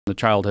the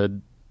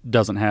childhood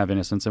doesn't have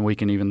innocence, and we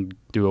can even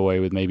do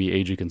away with maybe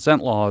age of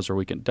consent laws, or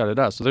we can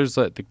da-da-da. So there's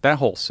that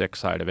whole sick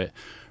side of it.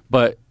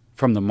 But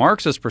from the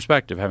Marxist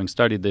perspective, having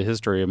studied the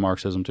history of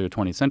Marxism to the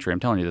 20th century, I'm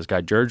telling you, this guy,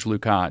 George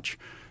Lukács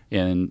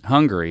in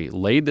Hungary,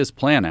 laid this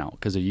plan out.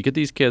 Because if you get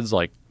these kids,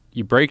 like,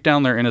 you break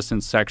down their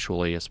innocence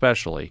sexually,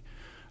 especially,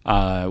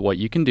 what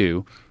you can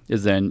do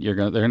is then they're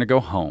going to go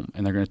home,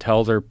 and they're going to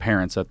tell their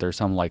parents that there's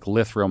some, like,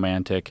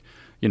 romantic,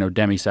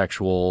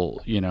 demisexual,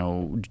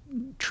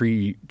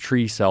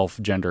 tree self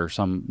gender,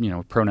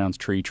 some, pronouns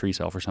tree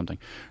self or something.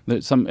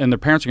 And their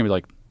parents are going to be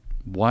like,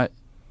 what?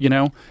 And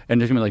they're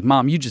going to be like,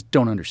 Mom, you just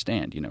don't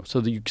understand,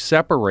 So that you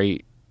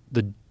separate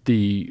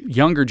the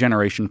younger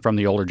generation from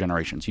the older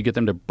generations. You get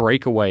them to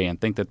break away and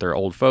think that they're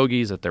old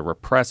fogies, that they're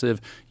repressive,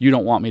 you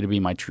don't want me to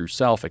be my true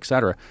self,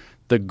 etc.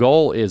 The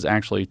goal is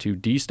actually to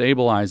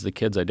destabilize the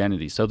kids'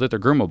 identity so that they're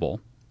groomable.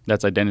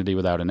 That's identity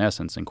without an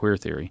essence in queer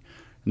theory.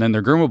 And then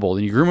they're groomable,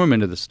 and you groom them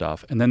into this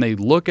stuff, and then they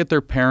look at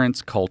their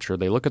parents' culture,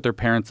 they look at their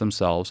parents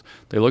themselves,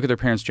 they look at their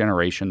parents'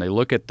 generation, they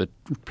look at the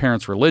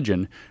parents'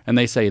 religion, and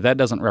they say, that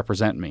doesn't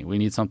represent me. We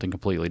need something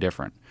completely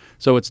different.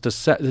 So it's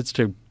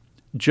to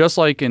just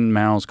like in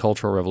Mao's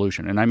Cultural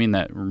Revolution, and I mean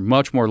that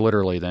much more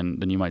literally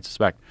than you might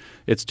suspect,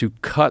 it's to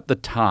cut the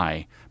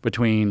tie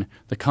between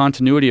the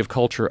continuity of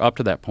culture up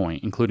to that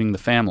point, including the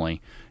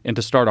family, and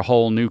to start a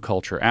whole new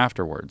culture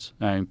afterwards.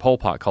 I mean, Pol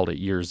Pot called it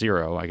Year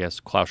Zero. I guess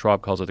Klaus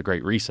Schwab calls it the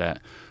Great Reset.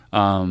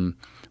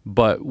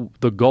 But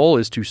the goal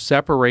is to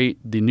separate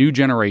the new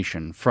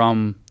generation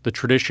from the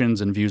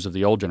traditions and views of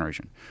the old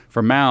generation.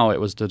 For Mao, it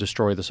was to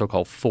destroy the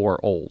so-called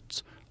four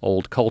olds: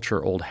 old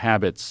culture, old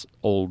habits,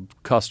 old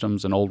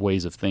customs, and old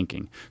ways of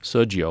thinking,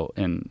 Suzhou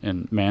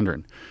in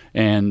Mandarin.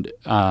 And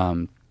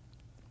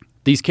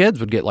these kids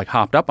would get, like,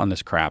 hopped up on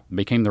this crap,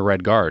 became the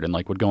Red Guard, and,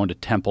 like, would go into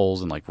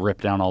temples and, like, rip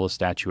down all the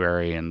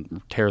statuary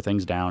and tear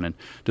things down and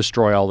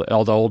destroy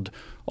all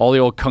the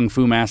old kung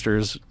fu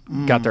masters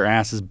got their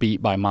asses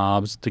beat by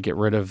mobs to get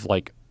rid of,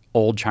 like,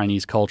 old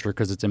Chinese culture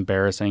because it's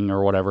embarrassing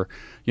or whatever.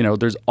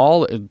 There's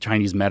all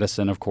Chinese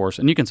medicine, of course,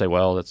 and you can say,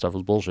 well, that stuff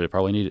was bullshit, it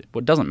probably needed it. But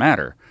it doesn't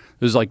matter.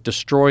 It was like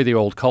destroy the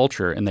old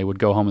culture, and they would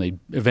go home, and they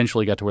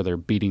eventually got to where they're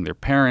beating their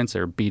parents,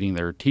 they're beating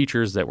their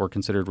teachers that were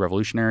considered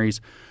reactionaries,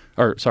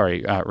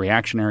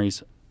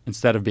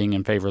 instead of being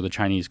in favor of the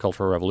Chinese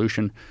Cultural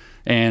Revolution.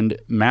 And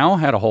Mao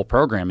had a whole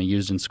program he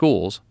used in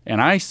schools,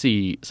 and I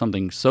see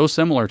something so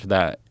similar to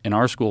that in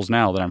our schools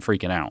now that I'm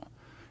freaking out.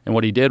 And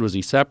what he did was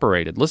he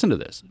separated, listen to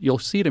this, you'll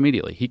see it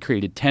immediately. He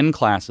created 10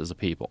 classes of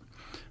people.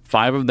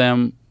 5 of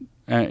them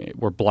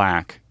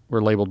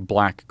were labeled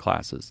black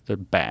classes. They're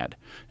bad.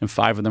 And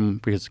 5 of them,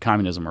 because of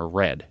communism, are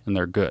red, and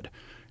they're good.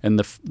 And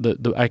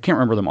the I can't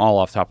remember them all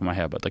off the top of my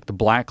head, but, like, the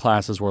black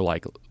classes were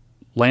like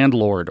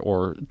landlord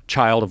or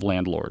child of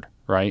landlord,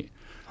 right?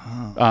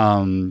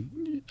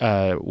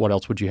 What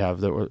else would you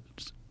have?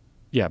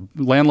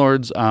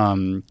 Landlords,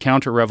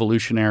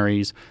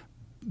 counter-revolutionaries.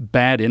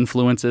 Bad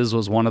influences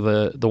was one of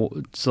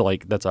so,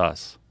 like, that's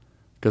us,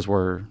 because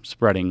we're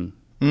spreading,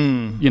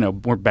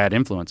 we're bad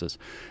influences.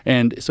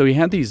 And so he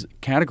had these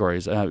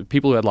categories,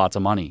 people who had lots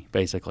of money,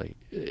 basically,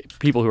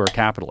 people who are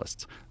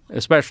capitalists,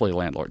 especially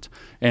landlords.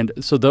 And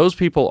so those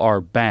people are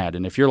bad.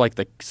 And if you're, like,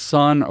 the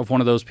son of one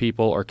of those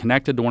people or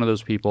connected to one of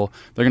those people,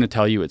 they're going to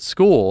tell you at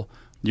school,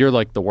 you're,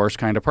 like, the worst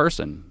kind of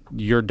person.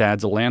 Your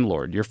dad's a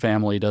landlord. Your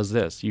family does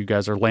this. You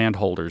guys are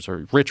landholders.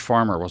 Or rich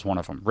farmer was one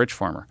of them. Rich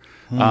farmer.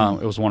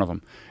 It was one of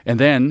them. And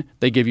then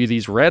they give you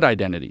these red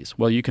identities.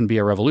 Well, you can be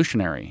a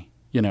revolutionary.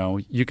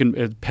 You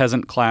can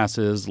peasant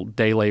classes,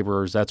 day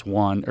laborers. That's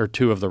 1 or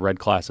 2 of the red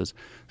classes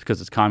because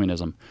it's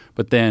communism.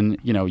 But then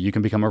you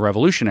can become a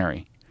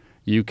revolutionary.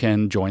 You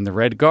can join the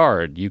Red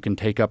Guard. You can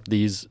take up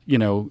these,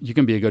 you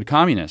can be a good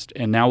communist.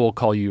 And now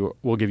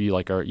we'll give you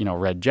like a,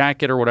 red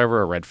jacket or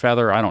whatever, a red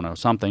feather, I don't know,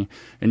 something.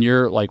 And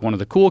you're like one of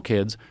the cool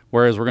kids,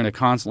 whereas we're going to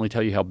constantly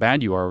tell you how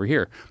bad you are over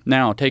here.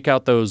 Now, take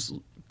out those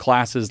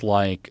classes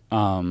like,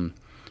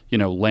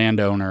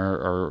 landowner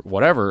or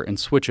whatever and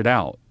switch it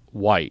out.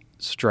 White,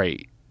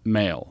 straight,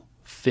 male,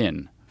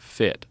 thin,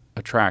 fit,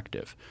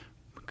 attractive,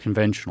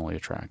 conventionally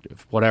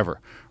attractive, whatever,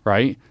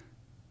 right?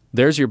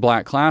 There's your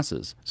black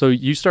classes. So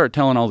you start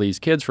telling all these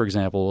kids, for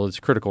example, it's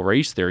critical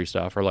race theory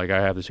stuff, or like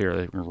I have this here,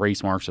 like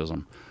race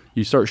Marxism.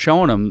 You start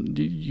showing them,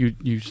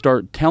 you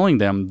start telling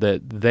them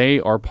that they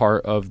are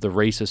part of the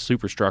racist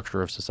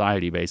superstructure of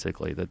society,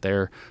 basically, that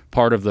they're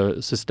part of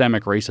the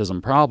systemic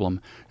racism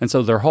problem. And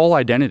so their whole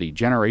identity,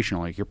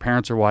 generational, like your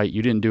parents are white,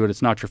 you didn't do it,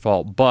 it's not your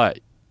fault, but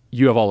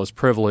you have all this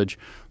privilege,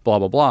 blah,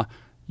 blah, blah.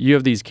 You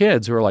have these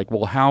kids who are like,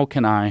 well, how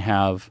can I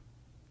have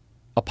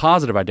a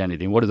positive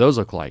identity? And what do those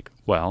look like?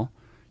 Well,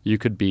 you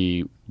could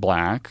be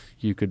black,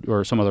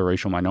 or some other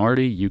racial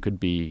minority, you could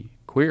be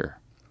queer.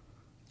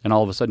 And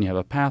all of a sudden you have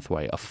a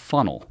pathway, a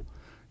funnel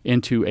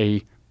into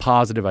a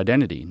positive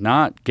identity.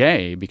 Not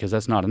gay, because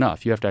that's not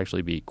enough. You have to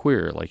actually be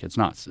queer. Like, it's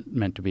not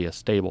meant to be a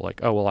stable,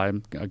 like, oh, well,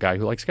 I'm a guy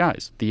who likes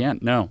guys. The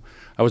end. No.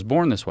 I was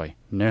born this way.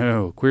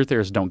 No. Queer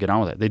theorists don't get on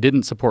with it. They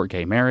didn't support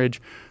gay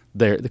marriage.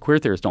 The queer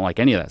theorists don't like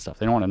any of that stuff.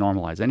 They don't want to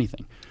normalize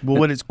anything. Well,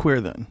 what is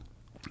queer then?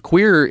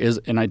 Queer is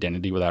an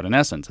identity without an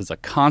essence. It's a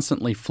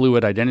constantly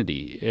fluid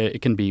identity.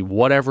 It can be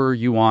whatever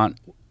you want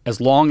as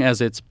long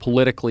as it's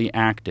politically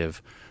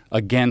active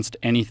against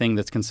anything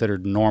that's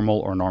considered normal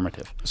or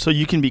normative. So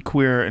you can be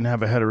queer and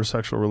have a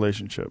heterosexual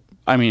relationship.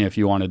 I mean, if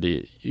you wanted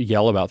to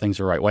yell about things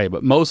the right way,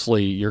 but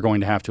mostly you're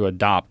going to have to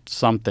adopt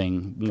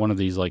something, one of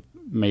these like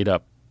made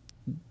up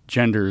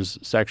genders,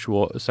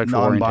 sexual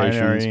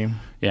orientations.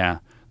 Yeah.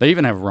 They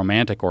even have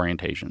romantic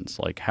orientations,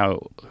 like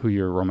who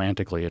you're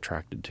romantically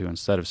attracted to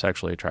instead of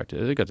sexually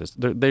attracted. They got this.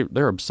 They're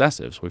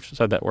obsessives. We've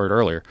said that word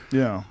earlier.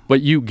 Yeah.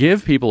 But you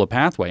give people a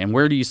pathway, and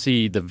where do you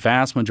see the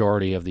vast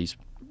majority of these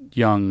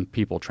young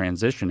people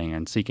transitioning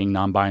and seeking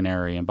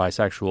non-binary and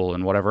bisexual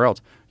and whatever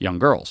else? Young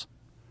girls,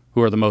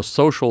 who are the most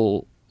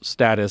social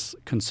status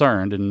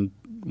concerned, and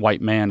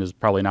white man is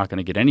probably not going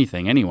to get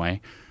anything anyway.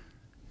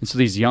 And so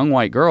these young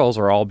white girls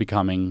are all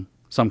becoming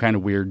some kind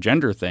of weird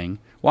gender thing.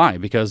 Why?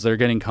 Because they're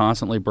getting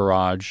constantly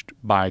barraged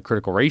by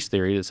critical race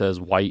theory that says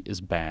white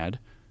is bad,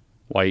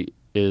 white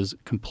is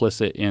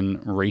complicit in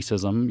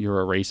racism,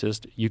 you're a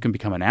racist. You can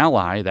become an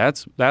ally.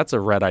 That's a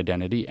red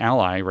identity,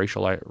 ally,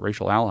 racial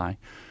ally.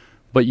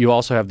 But you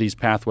also have these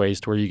pathways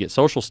to where you get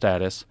social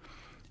status,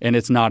 and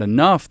it's not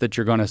enough that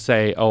you're going to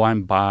say, oh,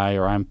 I'm bi,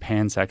 or I'm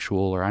pansexual,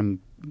 or I'm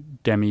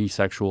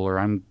demisexual, or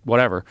I'm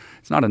whatever.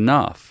 It's not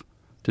enough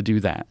to do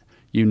that.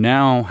 You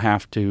now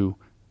have to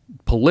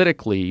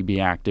politically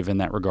be active in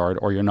that regard,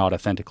 or you're not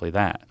authentically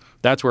that.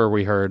 That's where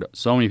we heard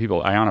so many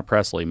people. Ayanna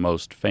Pressley,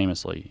 most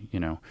famously,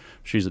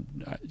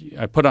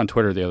 I put on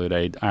Twitter the other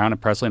day, Ayanna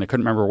Pressley, and I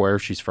couldn't remember where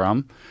she's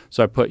from.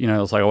 So I put,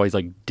 it's like always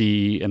like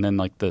D and then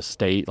like the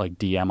state, like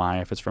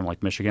DMI if it's from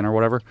like Michigan or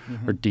whatever,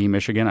 or D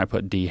Michigan. I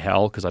put D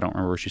hell because I don't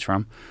remember where she's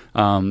from.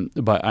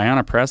 But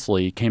Ayanna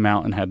Pressley came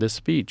out and had this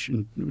speech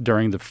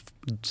during the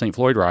St.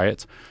 Floyd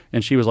riots,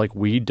 and she was like,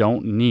 we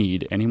don't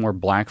need any more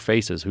black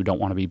faces who don't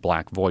want to be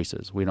black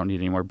voices. We don't need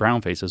any more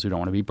brown faces who don't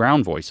want to be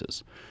brown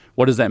voices.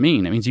 What does that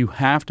mean? It means you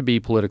have to be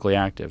politically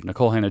active.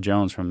 Nicole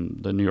Hannah-Jones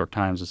from the New York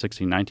Times, the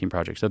 1619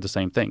 Project, said the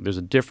same thing. There's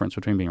a difference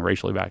between being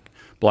racially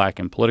black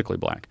and politically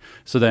black.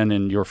 So then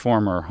in your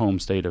former home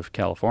state of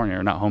California,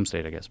 or not home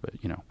state, I guess, but,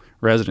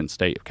 resident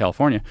state of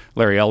California,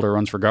 Larry Elder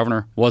runs for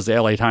governor. Was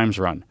the LA Times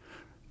run?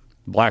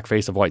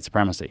 Blackface of white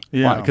supremacy.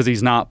 Yeah. Because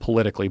he's not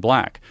politically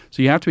black.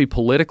 So you have to be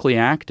politically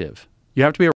active. You have to be a